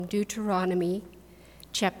Deuteronomy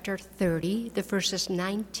chapter 30, the verses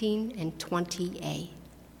 19 and 20a.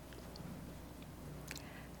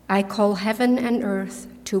 I call heaven and earth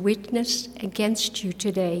to witness against you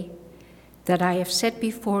today that I have set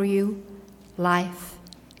before you life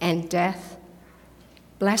and death,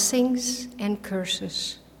 blessings and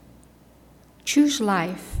curses. Choose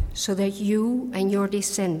life so that you and your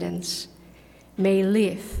descendants may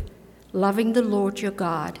live, loving the Lord your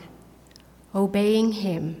God, obeying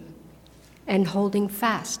him, and holding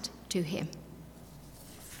fast to him.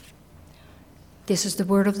 This is the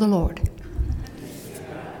word of the Lord.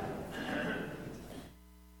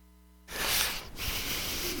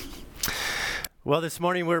 Well, this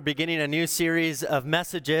morning we're beginning a new series of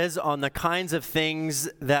messages on the kinds of things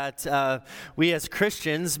that we as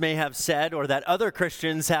Christians may have said, or that other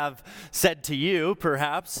Christians have said to you,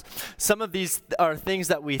 perhaps. Some of these are things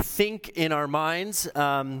that we think in our minds,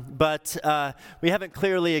 but we haven't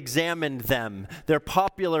clearly examined them. They're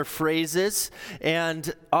popular phrases,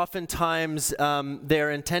 and oftentimes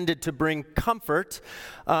they're intended to bring comfort.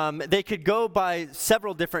 They could go by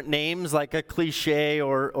several different names, like a cliche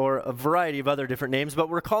or a variety of other different names, but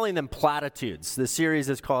we're calling them platitudes. The series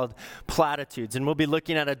is called Platitudes, and we'll be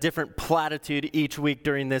looking at a different platitude each week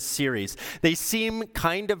during this series. They seem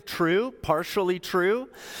kind of true, partially true,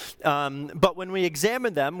 but when we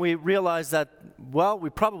examine them, we realize that, well, we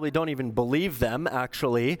probably don't even believe them,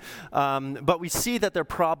 actually, but we see that they're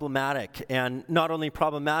problematic, and not only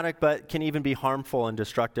problematic, but can even be harmful and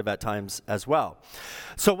destructive at times as well.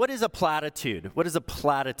 So what is a platitude? What is a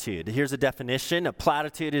platitude? Here's a definition. A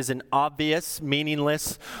platitude is an obvious,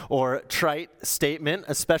 meaningless, or trite statement,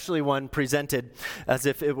 especially one presented as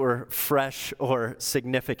if it were fresh or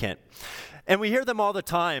significant. And we hear them all the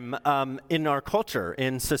time in our culture,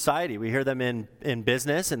 in society. We hear them in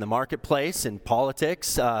business, in the marketplace, in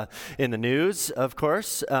politics, in the news, of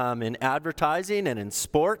course, in advertising, and in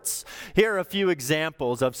sports. Here are a few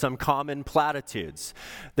examples of some common platitudes.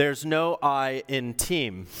 There's no I in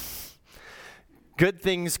team. Good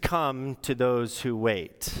things come to those who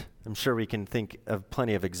wait. I'm sure we can think of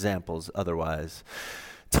plenty of examples otherwise.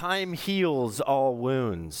 Time heals all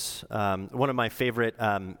wounds. One of my favorite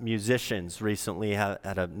musicians recently had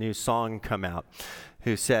a new song come out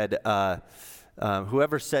who said,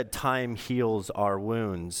 whoever said time heals our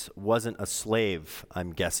wounds wasn't a slave,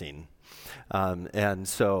 I'm guessing. And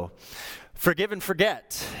so, forgive and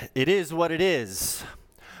forget. It is what it is.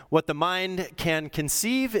 What the mind can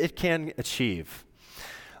conceive, it can achieve.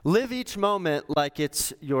 Live each moment like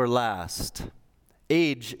it's your last.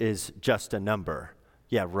 Age is just a number.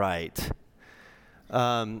 Yeah, right.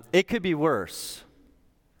 It could be worse.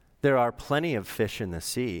 There are plenty of fish in the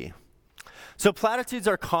sea. So platitudes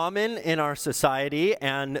are common in our society,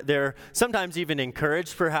 and they're sometimes even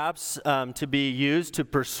encouraged, perhaps, to be used to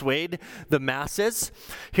persuade the masses.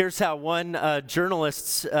 Here's how one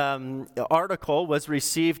journalist's article was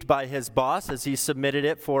received by his boss as he submitted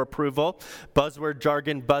it for approval. Buzzword,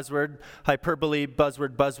 jargon, buzzword, hyperbole,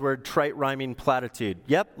 buzzword, trite rhyming platitude.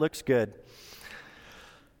 Yep, looks good.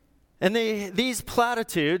 And these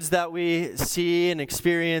platitudes that we see and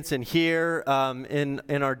experience and hear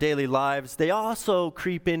in our daily lives, they also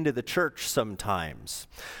creep into the church sometimes.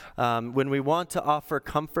 When we want to offer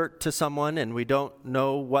comfort to someone and we don't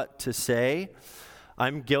know what to say,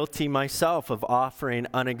 I'm guilty myself of offering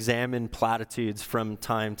unexamined platitudes from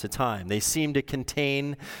time to time. They seem to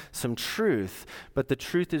contain some truth, but the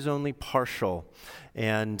truth is only partial.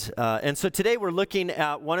 And so today we're looking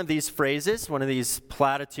at one of these phrases, one of these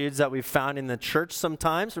platitudes that we've found in the church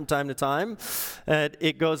sometimes, from time to time.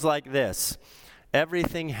 It goes like this: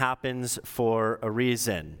 everything happens for a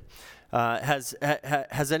reason. Has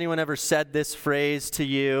anyone ever said this phrase to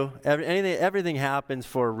you? Everything happens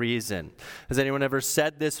for a reason. Has anyone ever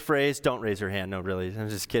said this phrase? Don't raise your hand. No, really. I'm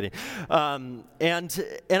just kidding. And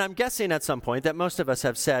I'm guessing at some point that most of us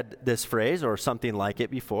have said this phrase or something like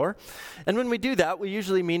it before. And when we do that, we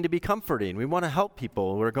usually mean to be comforting. We want to help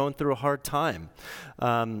people who are going through a hard time.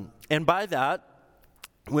 And by that,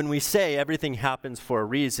 when we say everything happens for a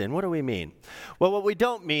reason, what do we mean? Well, what we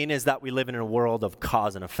don't mean is that we live in a world of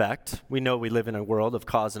cause and effect. We know we live in a world of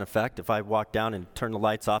cause and effect. If I walked down and turned the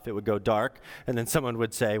lights off, it would go dark. And then someone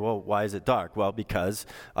would say, well, why is it dark? Well, because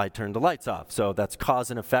I turned the lights off. So that's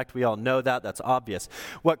cause and effect. We all know that. That's obvious.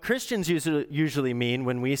 What Christians usually mean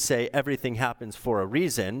when we say everything happens for a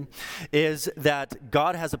reason is that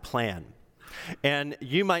God has a plan. And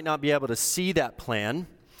you might not be able to see that plan.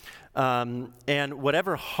 And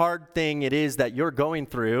whatever hard thing it is that you're going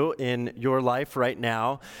through in your life right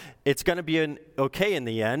now, it's going to be okay in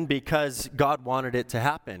the end because God wanted it to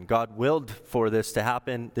happen. God willed for this to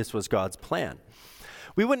happen. This was God's plan.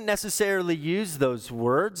 We wouldn't necessarily use those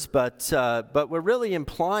words, but we're really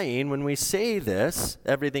implying when we say this,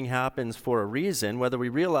 everything happens for a reason, whether we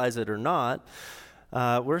realize it or not.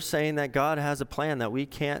 We're saying that God has a plan that we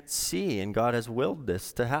can't see, and God has willed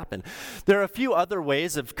this to happen. There are a few other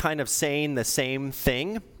ways of kind of saying the same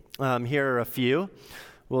thing. Here are a few.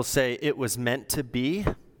 We'll say, it was meant to be.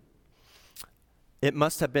 It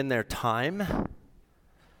must have been their time.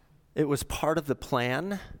 It was part of the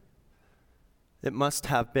plan. It must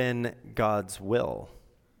have been God's will.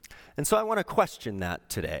 And so I want to question that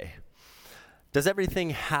today. Does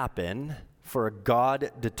everything happen for a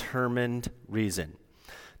God-determined reason?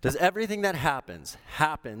 Does everything that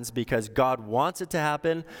happens because God wants it to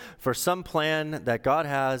happen for some plan that God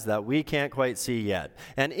has that we can't quite see yet?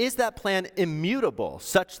 And is that plan immutable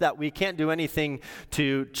such that we can't do anything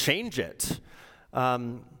to change it?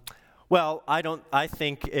 Well, I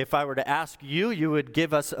think if I were to ask you, you would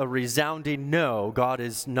give us a resounding no. God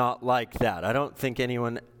is not like that. I don't think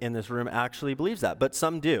anyone in this room actually believes that, but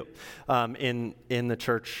some do in the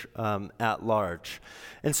church at large.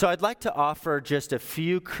 And so I'd like to offer just a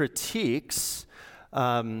few critiques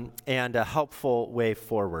and a helpful way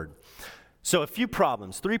forward. So three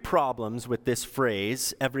problems with this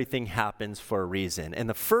phrase, everything happens for a reason. And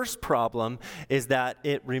the first problem is that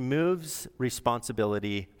it removes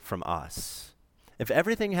responsibility from us. If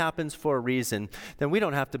everything happens for a reason, then we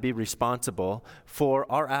don't have to be responsible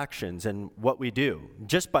for our actions and what we do.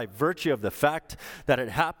 Just by virtue of the fact that it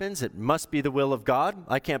happens, it must be the will of God.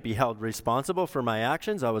 I can't be held responsible for my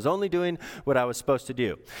actions. I was only doing what I was supposed to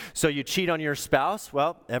do. So you cheat on your spouse,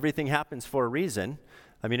 well, everything happens for a reason.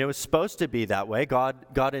 I mean, it was supposed to be that way.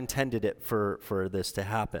 God intended it for this to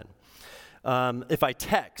happen. If I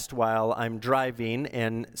text while I'm driving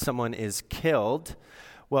and someone is killed,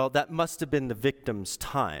 well, that must have been the victim's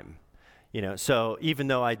time. So even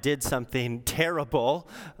though I did something terrible,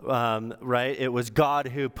 right, it was God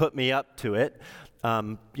who put me up to it,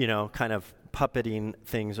 kind of puppeting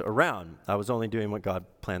things around. I was only doing what God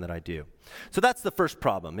planned that I do. So that's the first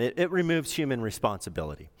problem. It removes human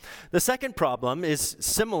responsibility. The second problem is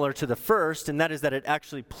similar to the first, and that is that it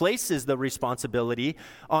actually places the responsibility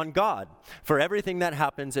on God for everything that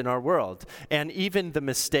happens in our world, and even the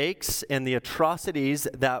mistakes and the atrocities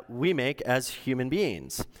that we make as human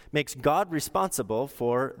beings. Makes God responsible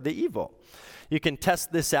for the evil. You can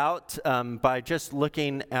test this out by just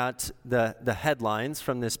looking at the headlines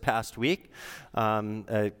from this past week.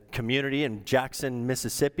 A community in Jackson,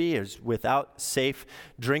 Mississippi is without safe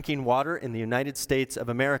drinking water in the United States of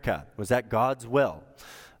America. Was that God's will?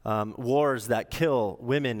 Wars that kill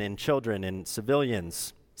women and children and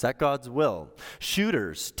civilians. Is that God's will?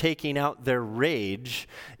 Shooters taking out their rage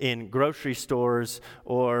in grocery stores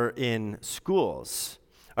or in schools.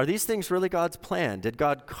 Are these things really God's plan? Did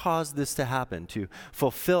God cause this to happen to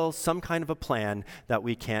fulfill some kind of a plan that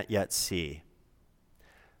we can't yet see?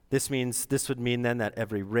 This would mean then that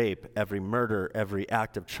every rape, every murder, every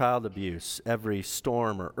act of child abuse, every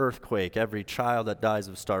storm or earthquake, every child that dies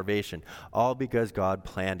of starvation, all because God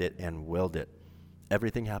planned it and willed it.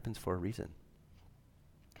 Everything happens for a reason.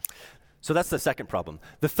 So that's the second problem.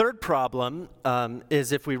 The third problem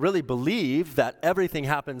is if we really believe that everything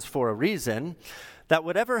happens for a reason, that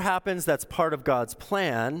whatever happens that's part of God's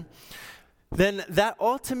plan, then that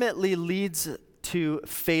ultimately leads to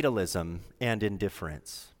fatalism and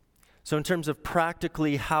indifference. So in terms of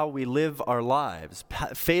practically how we live our lives,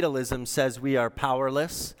 fatalism says we are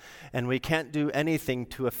powerless and we can't do anything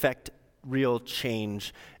to affect real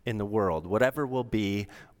change in the world. Whatever will be,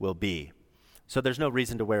 will be. So there's no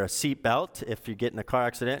reason to wear a seatbelt if you get in a car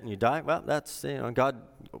accident and you die. Well, that's, God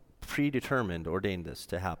predetermined, ordained this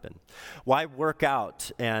to happen. Why work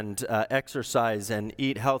out and exercise and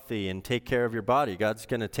eat healthy and take care of your body? God's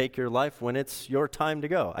going to take your life when it's your time to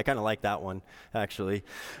go. I kind of like that one, actually.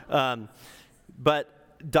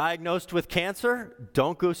 But diagnosed with cancer,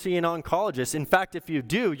 don't go see an oncologist. In fact, if you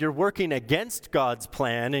do, you're working against God's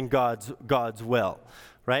plan and God's will.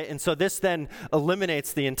 Right? And so this then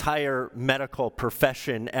eliminates the entire medical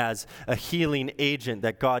profession as a healing agent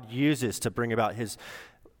that God uses to bring about his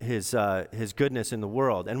goodness in the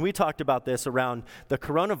world. And we talked about this around the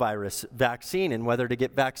coronavirus vaccine and whether to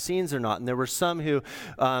get vaccines or not. And there were some who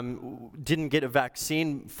didn't get a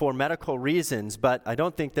vaccine for medical reasons, but I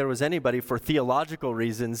don't think there was anybody for theological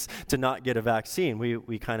reasons to not get a vaccine.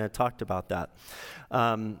 We kind of talked about that.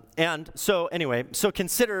 And so anyway, so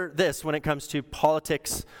consider this when it comes to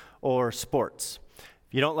politics or sports.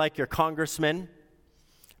 If you don't like your congressman,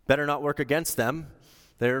 better not work against them.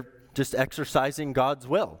 They're just exercising God's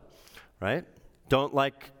will, right? Don't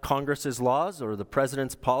like Congress's laws or the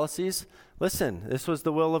president's policies? Listen, this was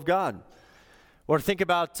the will of God. Or think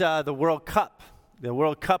about the World Cup. The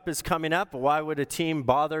World Cup is coming up. Why would a team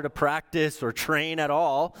bother to practice or train at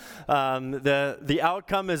all? The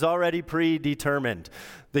outcome is already predetermined.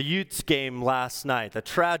 The Utes game last night, the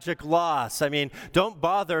tragic loss. I mean, don't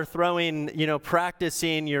bother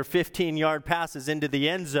practicing your 15-yard passes into the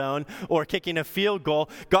end zone or kicking a field goal.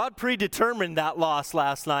 God predetermined that loss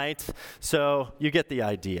last night, so you get the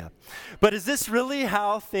idea. But is this really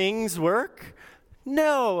how things work?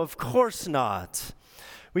 No, of course not.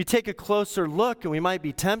 We take a closer look and we might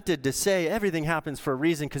be tempted to say everything happens for a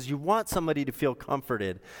reason because you want somebody to feel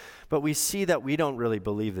comforted. But we see that we don't really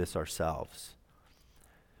believe this ourselves.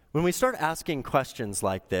 When we start asking questions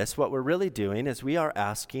like this, what we're really doing is we are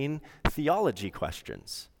asking theology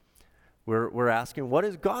questions. We're asking, what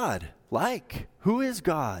is God like? Who is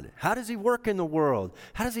God? How does he work in the world?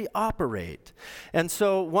 How does he operate? And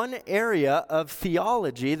so one area of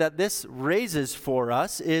theology that this raises for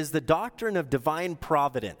us is the doctrine of divine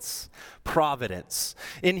providence. Providence.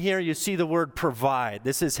 In here you see the word provide.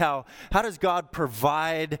 This is how does God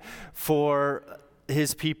provide for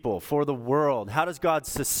his people, for the world? How does God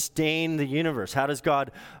sustain the universe? How does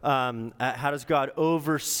God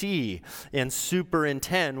oversee and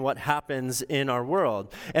superintend what happens in our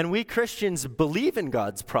world? And we Christians believe in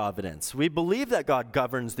God's providence. We believe that God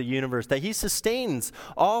governs the universe, that he sustains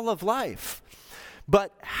all of life.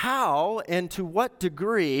 But how and to what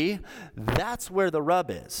degree, that's where the rub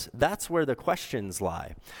is. That's where the questions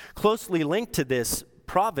lie. Closely linked to this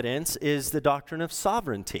providence is the doctrine of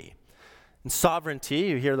sovereignty. In sovereignty,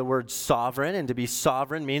 you hear the word sovereign, and to be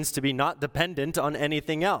sovereign means to be not dependent on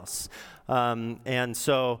anything else. And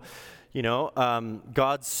so,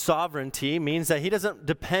 God's sovereignty means that he doesn't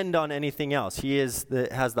depend on anything else. He has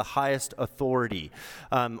the highest authority.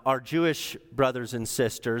 Our Jewish brothers and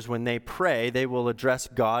sisters, when they pray, they will address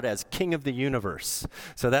God as King of the universe.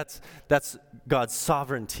 So that's God's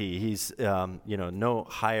sovereignty. He's, no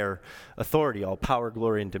higher authority. All power,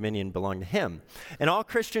 glory, and dominion belong to him. And all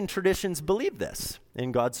Christian traditions believe this,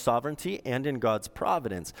 in God's sovereignty and in God's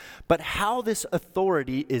providence. But how this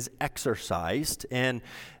authority is exercised and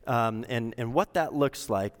what that looks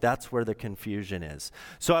like, that's where the confusion is.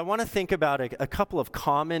 So I want to think about a couple of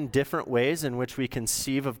common different ways in which we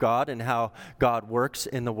conceive of God and how God works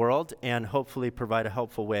in the world, and hopefully provide a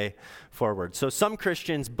helpful way forward. So some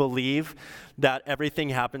Christians believe that everything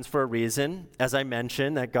happens for a reason. As I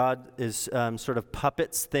mentioned, that God is sort of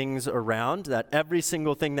puppets things around, that every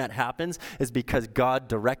single thing that happens is because God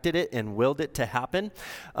directed it and willed it to happen.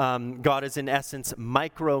 God is in essence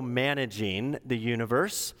micromanaging the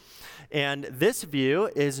universe. And this view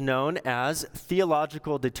is known as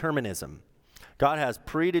theological determinism. God has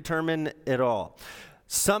predetermined it all.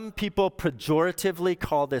 Some people pejoratively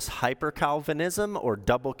call this hyper-Calvinism or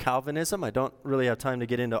double Calvinism. I don't really have time to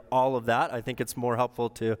get into all of that. I think it's more helpful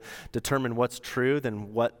to determine what's true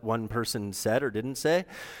than what one person said or didn't say.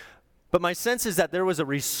 But my sense is that there was a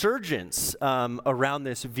resurgence around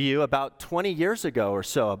this view about 20 years ago or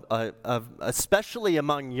so, especially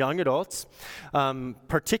among young adults,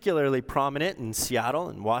 particularly prominent in Seattle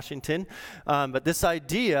and Washington. But this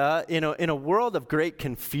idea, in a world of great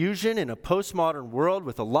confusion, in a postmodern world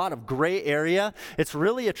with a lot of gray area, it's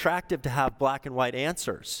really attractive to have black and white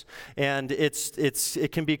answers. And it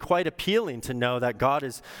can be quite appealing to know that God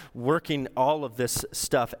is working all of this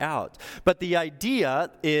stuff out. But the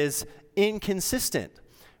idea is inconsistent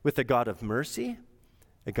with a God of mercy,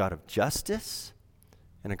 a God of justice,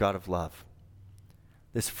 and a God of love.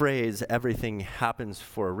 This phrase, everything happens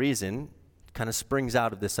for a reason, kind of springs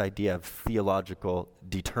out of this idea of theological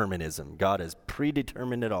determinism. God has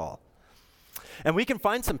predetermined it all. And we can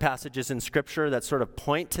find some passages in Scripture that sort of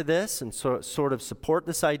point to this and sort of support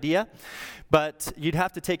this idea, but you'd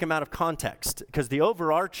have to take them out of context, because the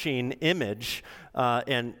overarching image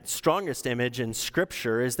and strongest image in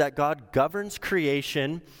Scripture is that God governs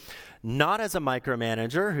creation not as a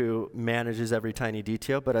micromanager who manages every tiny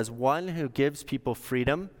detail, but as one who gives people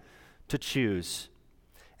freedom to choose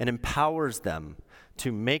and empowers them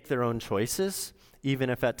to make their own choices, even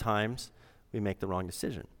if at times we make the wrong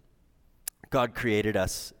decision. God created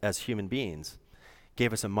us as human beings,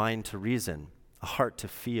 gave us a mind to reason, a heart to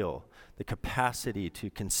feel, the capacity to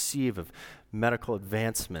conceive of medical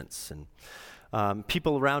advancements, and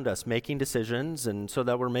people around us making decisions, and so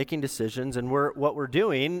that we're making decisions, and what we're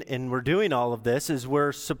doing all of this is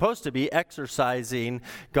we're supposed to be exercising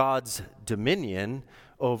God's dominion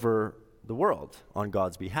over the world on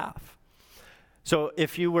God's behalf. So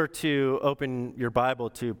if you were to open your Bible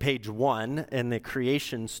to page 1 in the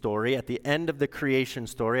creation story, at the end of the creation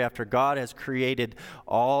story, after God has created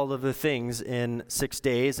all of the things in 6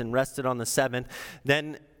 days and rested on the seventh,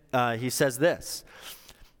 then he says this.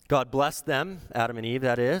 God blessed them, Adam and Eve,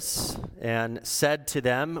 that is, and said to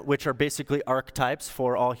them, which are basically archetypes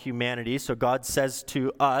for all humanity. So God says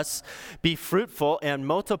to us, be fruitful and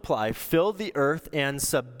multiply, fill the earth and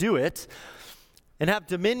subdue it, and have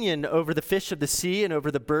dominion over the fish of the sea and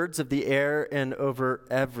over the birds of the air and over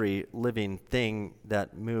every living thing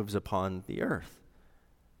that moves upon the earth.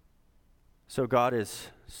 So God is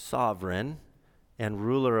sovereign and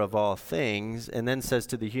ruler of all things, and then says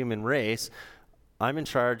to the human race, I'm in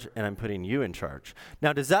charge, and I'm putting you in charge.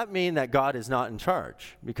 Now, does that mean that God is not in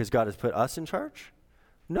charge because God has put us in charge?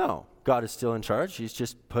 No, God is still in charge. He's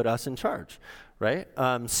just put us in charge, right?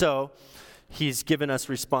 So he's given us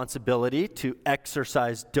responsibility to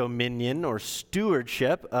exercise dominion or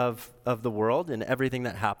stewardship of the world and everything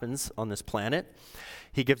that happens on this planet.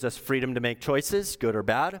 He gives us freedom to make choices, good or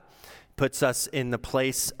bad. Puts us in the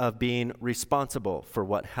place of being responsible for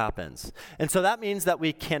what happens. And so that means that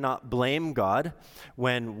we cannot blame God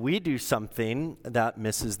when we do something that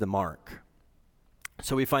misses the mark.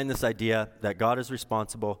 So we find this idea that God is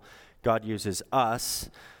responsible. God uses us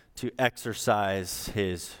to exercise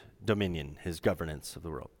his dominion, his governance of the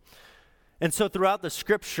world. And so throughout the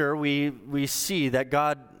scripture, we see that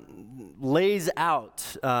God lays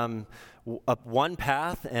out one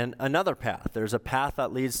path and another path. There's a path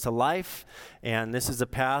that leads to life, and this is a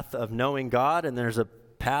path of knowing God, and there's a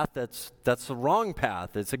path that's the wrong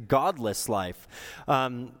path. It's a godless life.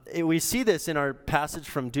 We see this in our passage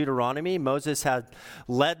from Deuteronomy. Moses had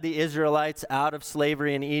led the Israelites out of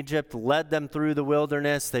slavery in Egypt, led them through the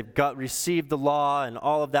wilderness. They've received the law and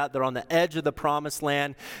all of that. They're on the edge of the promised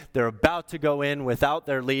land. They're about to go in without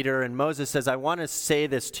their leader. And Moses says, I want to say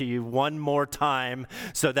this to you one more time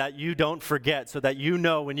so that you don't forget, so that you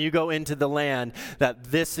know when you go into the land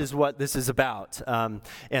that this is what this is about.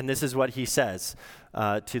 And this is what he says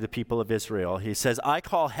to the people of Israel. He says, I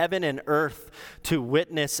call heaven and earth to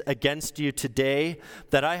witness against you today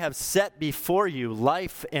that I have set before you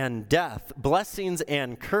life and death, blessings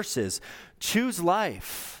and curses. Choose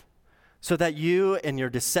life so that you and your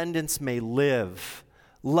descendants may live,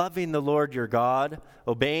 loving the Lord your God,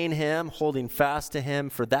 obeying him, holding fast to him,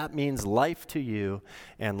 for that means life to you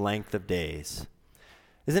and length of days.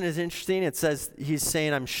 Isn't it interesting? It says, he's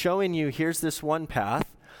saying, I'm showing you, here's this one path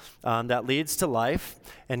that leads to life,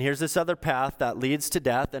 and here's this other path that leads to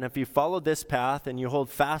death, and if you follow this path and you hold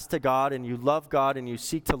fast to God and you love God and you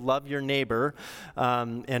seek to love your neighbor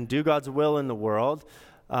and do God's will in the world,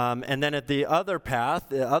 and then at the other path,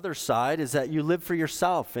 the other side, is that you live for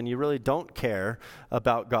yourself and you really don't care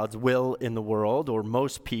about God's will in the world or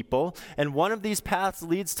most people, and one of these paths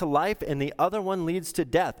leads to life and the other one leads to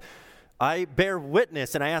death. I bear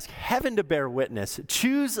witness, and I ask heaven to bear witness.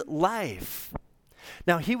 Choose life.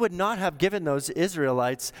 Now, he would not have given those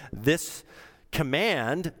Israelites this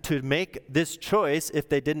command to make this choice if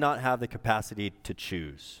they did not have the capacity to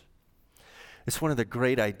choose. It's one of the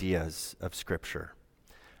great ideas of Scripture,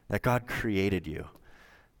 that God created you,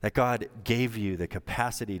 that God gave you the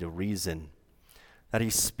capacity to reason, that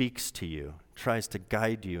he speaks to you, tries to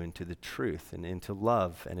guide you into the truth and into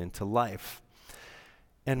love and into life.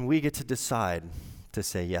 And we get to decide to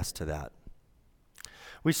say yes to that.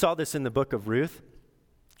 We saw this in the book of Ruth.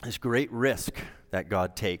 This great risk that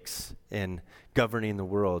God takes in governing the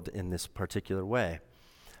world in this particular way.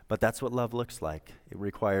 But that's what love looks like. It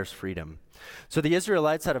requires freedom. So the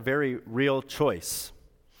Israelites had a very real choice.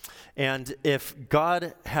 And if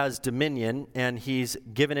God has dominion and he's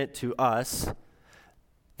given it to us,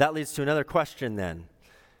 that leads to another question then.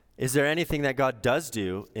 Is there anything that God does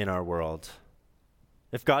do in our world?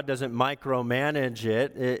 If God doesn't micromanage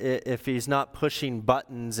it, if he's not pushing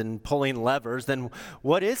buttons and pulling levers, then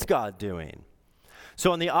what is God doing?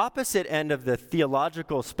 So on the opposite end of the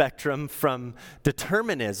theological spectrum from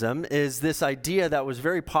determinism is this idea that was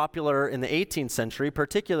very popular in the 18th century,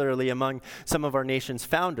 particularly among some of our nation's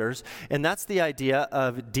founders, and that's the idea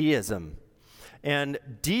of deism. And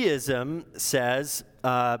deism says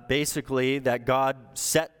basically that God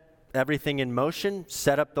set everything in motion,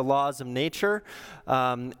 set up the laws of nature,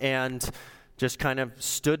 and just kind of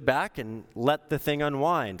stood back and let the thing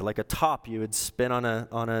unwind, like a top you would spin on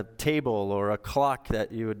a table or a clock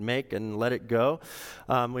that you would make and let it go.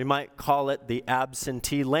 We might call it the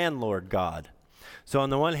absentee landlord God. So on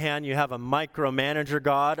the one hand, you have a micromanager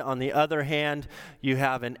God. On the other hand, you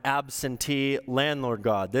have an absentee landlord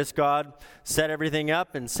God. This God set everything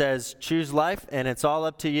up and says, choose life, and it's all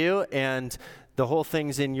up to you, and the whole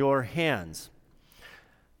thing's in your hands.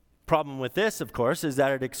 Problem with this, of course, is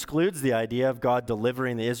that it excludes the idea of God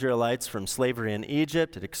delivering the Israelites from slavery in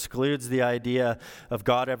Egypt. It excludes the idea of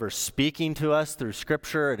God ever speaking to us through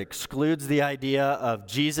Scripture. It excludes the idea of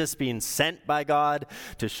Jesus being sent by God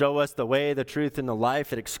to show us the way, the truth, and the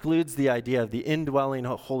life. It excludes the idea of the indwelling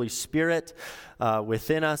Holy Spirit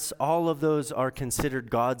within us. All of those are considered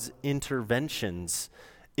God's interventions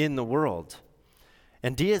in the world.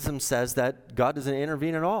 And deism says that God doesn't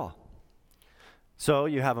intervene at all. So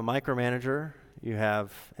you have a micromanager, you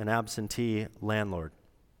have an absentee landlord.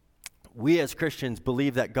 We as Christians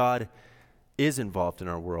believe that God is involved in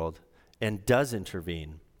our world and does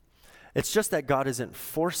intervene. It's just that God isn't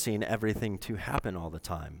forcing everything to happen all the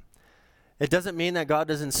time. It doesn't mean that God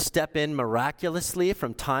doesn't step in miraculously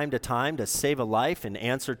from time to save a life and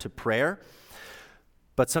answer to prayer.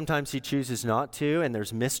 But sometimes he chooses not to, and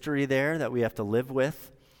there's mystery there that we have to live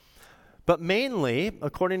with. But mainly,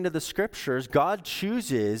 according to the Scriptures, God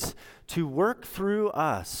chooses to work through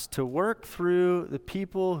us, to work through the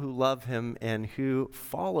people who love him and who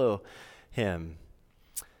follow him.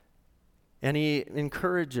 And he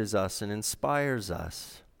encourages us and inspires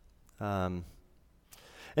us. And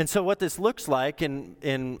so what this looks like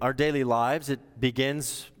in our daily lives, it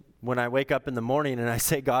begins when I wake up in the morning and I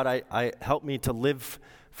say, God, I help me to live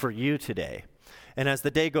for you today. And as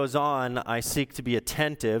the day goes on, I seek to be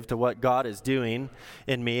attentive to what God is doing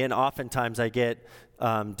in me. And oftentimes I get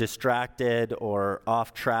distracted or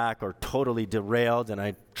off track or totally derailed, and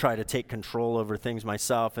I try to take control over things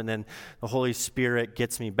myself. And then the Holy Spirit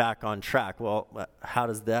gets me back on track. Well, how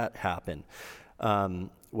does that happen?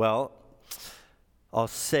 Well, I'll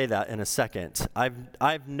say that in a second.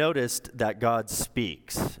 I've noticed that God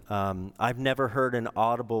speaks. I've never heard an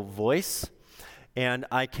audible voice. And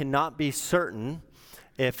I cannot be certain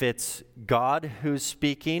if it's God who's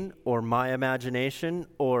speaking or my imagination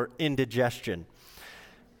or indigestion.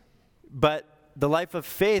 But the life of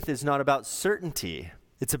faith is not about certainty.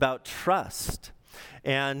 It's about trust.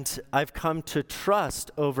 And I've come to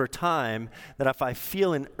trust over time that if I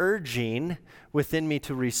feel an urging within me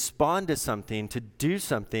to respond to something, to do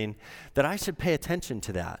something, that I should pay attention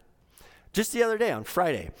to that. Just the other day, on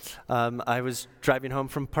Friday, I was driving home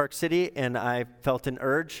from Park City, and I felt an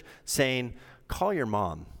urge saying, call your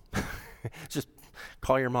mom. Just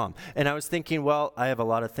call your mom. And I was thinking, well, I have a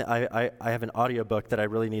lot of I have an audiobook that I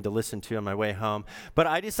really need to listen to on my way home. But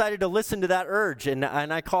I decided to listen to that urge, and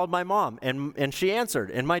I called my mom, and she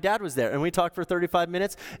answered, and my dad was there, and we talked for 35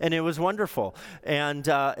 minutes, and it was wonderful. And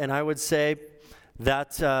I would say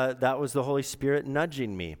that was the Holy Spirit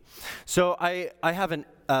nudging me. So I have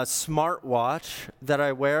a smart watch that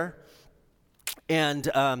I wear, and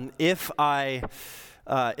if I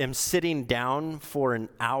am sitting down for an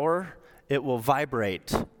hour, it will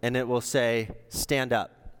vibrate and it will say, stand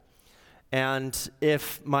up. And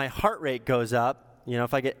if my heart rate goes up,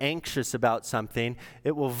 if I get anxious about something,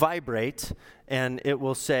 it will vibrate and it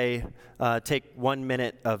will say, take 1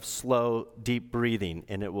 minute of slow, deep breathing,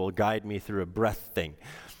 and it will guide me through a breath thing.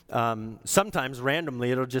 Sometimes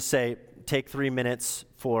randomly, it'll just say, take 3 minutes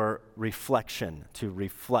for reflection, to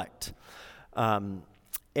reflect. And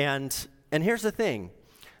here's the thing.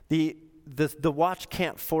 The watch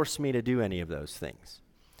can't force me to do any of those things.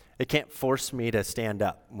 It can't force me to stand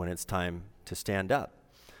up when it's time to stand up.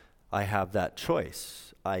 I have that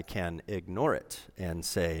choice. I can ignore it and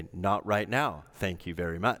say, not right now, thank you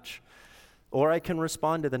very much. Or I can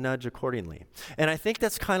respond to the nudge accordingly. And I think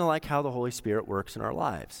that's kind of like how the Holy Spirit works in our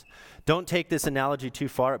lives. Don't take this analogy too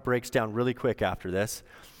far. It breaks down really quick after this.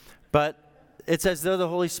 But it's as though the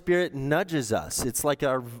Holy Spirit nudges us. It's like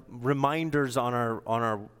our reminders on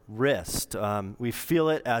our wrist. We feel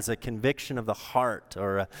it as a conviction of the heart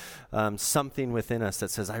or something within us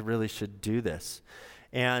that says, I really should do this.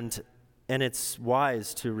 And it's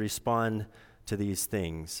wise to respond to these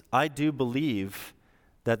things. I do believe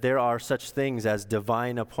that there are such things as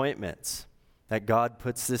divine appointments, that God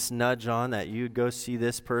puts this nudge on, that you go see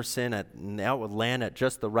this person, and that would land at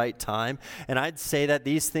just the right time. And I'd say that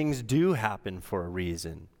these things do happen for a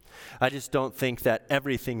reason. I just don't think that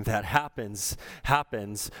everything that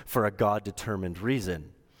happens for a God-determined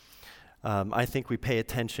reason. I think we pay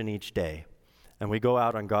attention each day, and we go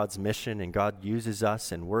out on God's mission, and God uses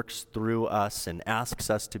us and works through us and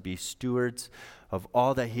asks us to be stewards of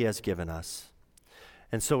all that he has given us.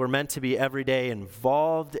 And so we're meant to be every day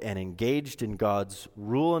involved and engaged in God's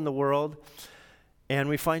rule in the world, and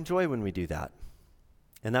we find joy when we do that.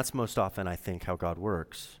 And that's most often, I think, how God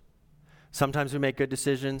works. Sometimes we make good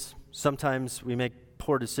decisions. Sometimes we make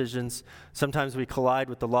poor decisions. Sometimes we collide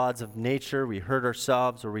with the laws of nature. We hurt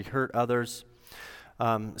ourselves or we hurt others.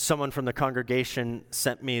 Someone from the congregation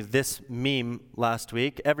sent me this meme last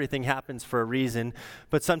week. Everything happens for a reason,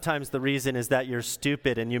 but sometimes the reason is that you're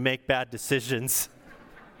stupid and you make bad decisions.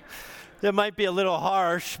 It might be a little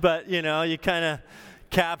harsh, but you kind of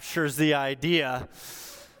captures the idea.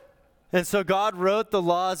 And so God wrote the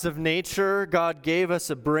laws of nature. God gave us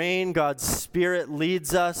a brain. God's Spirit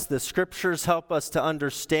leads us. The Scriptures help us to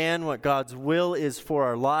understand what God's will is for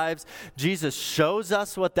our lives. Jesus shows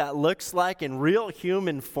us what that looks like in real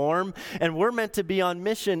human form. And we're meant to be on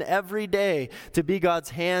mission every day to be God's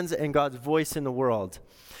hands and God's voice in the world.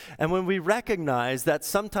 And when we recognize that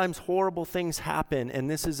sometimes horrible things happen, and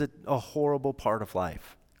this is a horrible part of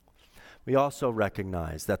life, we also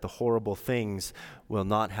recognize that the horrible things will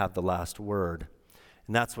not have the last word.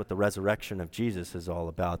 And that's what the resurrection of Jesus is all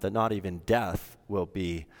about, that not even death will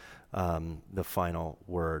be the final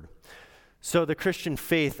word. So the Christian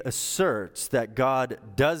faith asserts that God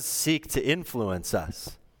does seek to influence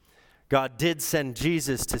us. God did send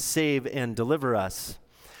Jesus to save and deliver us.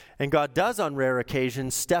 And God does, on rare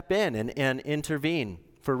occasions, step in and intervene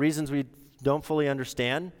for reasons we don't fully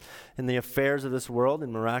understand in the affairs of this world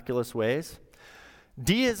in miraculous ways.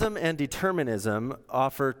 Deism and determinism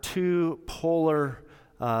offer two polar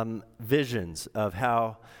visions of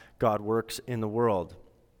how God works in the world.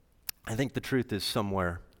 I think the truth is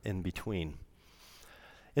somewhere in between.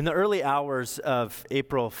 In the early hours of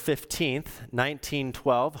April 15th,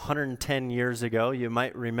 1912, 110 years ago, you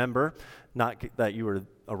might remember, not that you were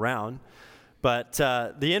around, but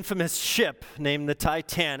the infamous ship named the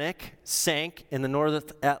Titanic sank in the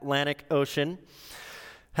North Atlantic Ocean,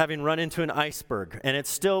 having run into an iceberg. And it's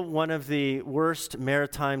still one of the worst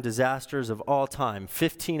maritime disasters of all time.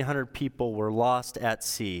 1,500 people were lost at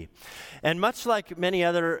sea. And much like many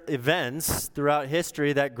other events throughout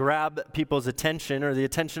history that grab people's attention or the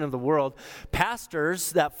attention of the world,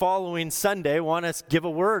 pastors that following Sunday want to give a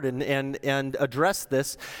word and address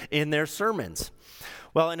this in their sermons.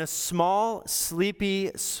 Well, in a small,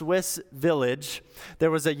 sleepy Swiss village,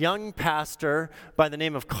 there was a young pastor by the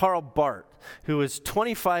name of Karl Barth, who was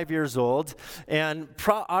 25 years old and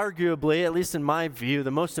arguably, at least in my view,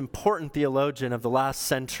 the most important theologian of the last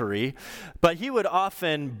century. But he would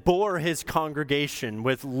often bore his congregation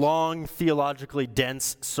with long, theologically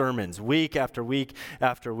dense sermons, week after week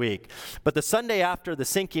after week. But the Sunday after the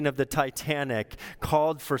sinking of the Titanic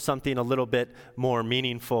called for something a little bit more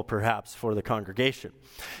meaningful, perhaps, for the congregation.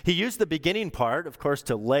 He used the beginning part, of course,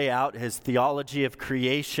 to lay out his theology of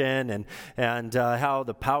creation and how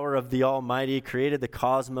the power of the Almighty created the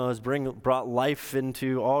cosmos, brought life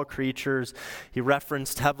into all creatures. He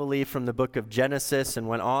referenced heavily from the book of Genesis and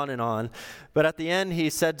went on and on. But at the end, he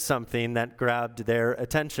said something that grabbed their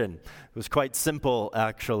attention. It was quite simple,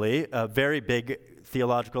 actually, a very big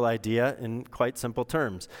theological idea in quite simple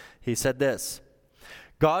terms. He said this: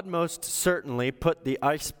 God most certainly put the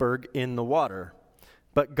iceberg in the water,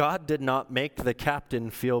 but God did not make the captain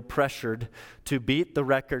feel pressured to beat the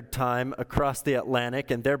record time across the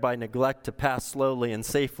Atlantic and thereby neglect to pass slowly and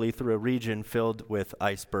safely through a region filled with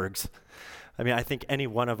icebergs. I mean, I think any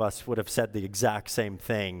one of us would have said the exact same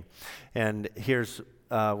thing. And here's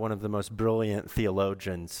one of the most brilliant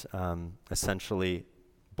theologians essentially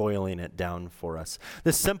boiling it down for us.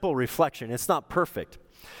 This simple reflection, it's not perfect,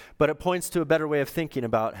 but it points to a better way of thinking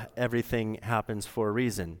about everything happens for a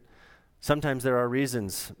reason. Sometimes there are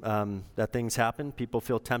reasons that things happen. People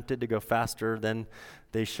feel tempted to go faster than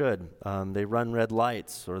they should. They run red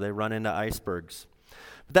lights or they run into icebergs.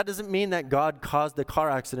 But that doesn't mean that God caused the car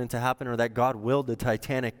accident to happen or that God willed the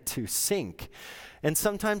Titanic to sink. And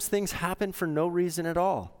sometimes things happen for no reason at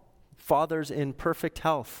all. Fathers in perfect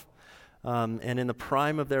health and in the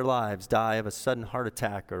prime of their lives die of a sudden heart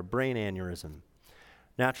attack or brain aneurysm.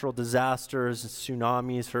 Natural disasters,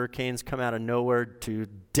 tsunamis, hurricanes come out of nowhere to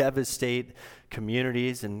devastate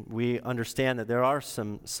communities, and we understand that there are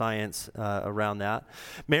some science around that.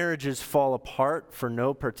 Marriages fall apart for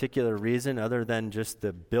no particular reason other than just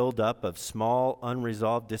the buildup of small,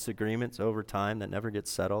 unresolved disagreements over time that never get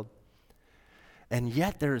settled. And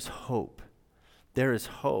yet there is hope. There is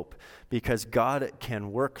hope because God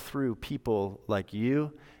can work through people like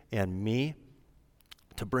you and me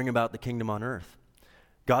to bring about the kingdom on earth.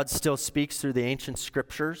 God still speaks through the ancient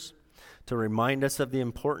scriptures to remind us of the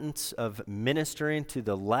importance of ministering to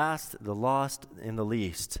the last, the lost, and the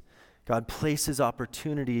least. God places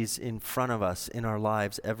opportunities in front of us in our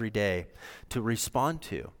lives every day to respond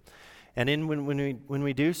to. And when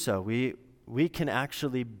we do so, we can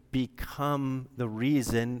actually become the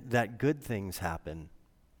reason that good things happen.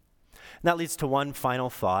 And that leads to one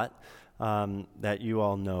final thought. that you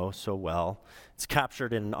all know so well. It's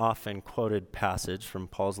captured in an often quoted passage from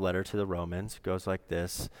Paul's letter to the Romans. It goes like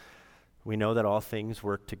this: "We know that all things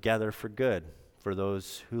work together for good, for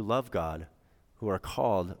those who love God, who are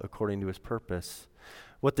called according to his purpose."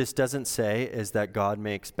 What this doesn't say is that God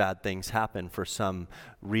makes bad things happen for some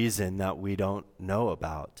reason that we don't know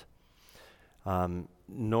about.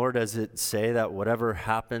 Nor does it say that whatever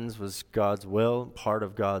happens was God's will, part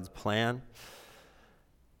of God's plan.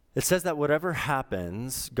 It says that whatever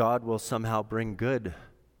happens, God will somehow bring good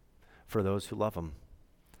for those who love him.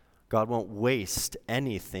 God won't waste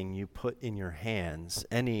anything you put in your hands,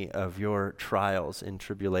 any of your trials and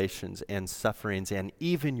tribulations and sufferings and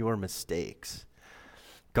even your mistakes.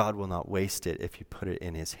 God will not waste it if you put it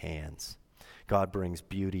in his hands. God brings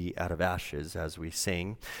beauty out of ashes, as we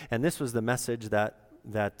sing. And this was the message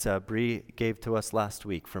that Bree gave to us last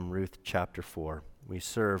week from Ruth chapter 4. We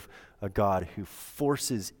serve a God who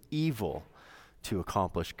forces evil to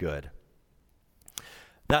accomplish good.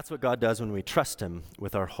 That's what God does when we trust him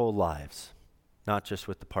with our whole lives, not just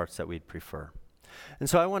with the parts that we'd prefer. And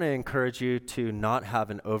so I want to encourage you to not have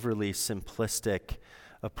an overly simplistic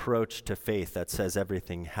approach to faith that says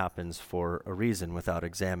everything happens for a reason without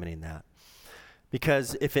examining that.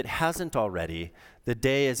 Because if it hasn't already, the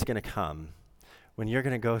day is going to come when you're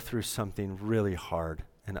going to go through something really hard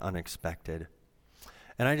and unexpected.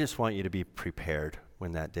 And I just want you to be prepared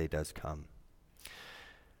when that day does come.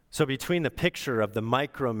 So between the picture of the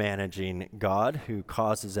micromanaging God who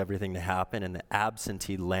causes everything to happen and the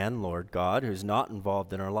absentee landlord God who's not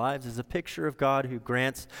involved in our lives is a picture of God who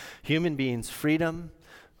grants human beings freedom,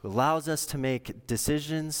 who allows us to make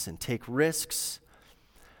decisions and take risks.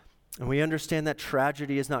 And we understand that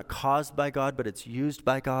tragedy is not caused by God, but it's used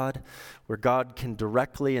by God, where God can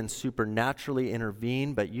directly and supernaturally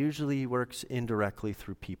intervene, but usually he works indirectly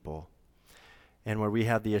through people. And where we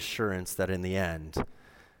have the assurance that in the end,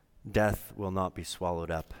 death will not be swallowed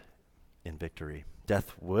up in victory.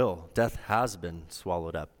 Death has been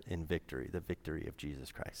swallowed up in victory, the victory of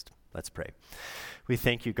Jesus Christ. Let's pray. We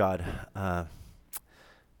thank you, God.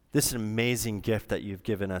 This is an amazing gift that you've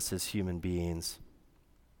given us as human beings,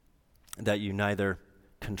 that you neither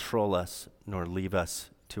control us nor leave us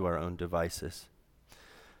to our own devices,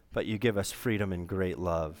 but you give us freedom and great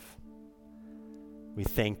love. We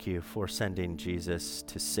thank you for sending Jesus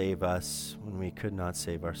to save us when we could not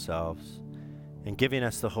save ourselves, and giving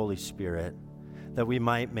us the Holy Spirit that we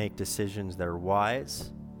might make decisions that are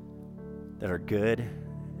wise, that are good,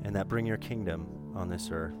 and that bring your kingdom on this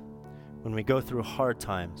earth. When we go through hard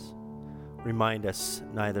times, remind us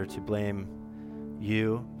neither to blame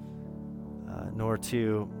you nor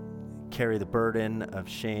to carry the burden of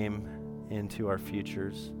shame into our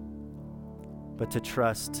futures, but to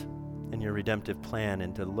trust in your redemptive plan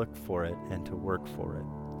and to look for it and to work for it.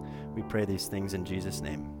 We pray these things in Jesus'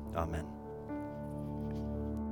 name. Amen.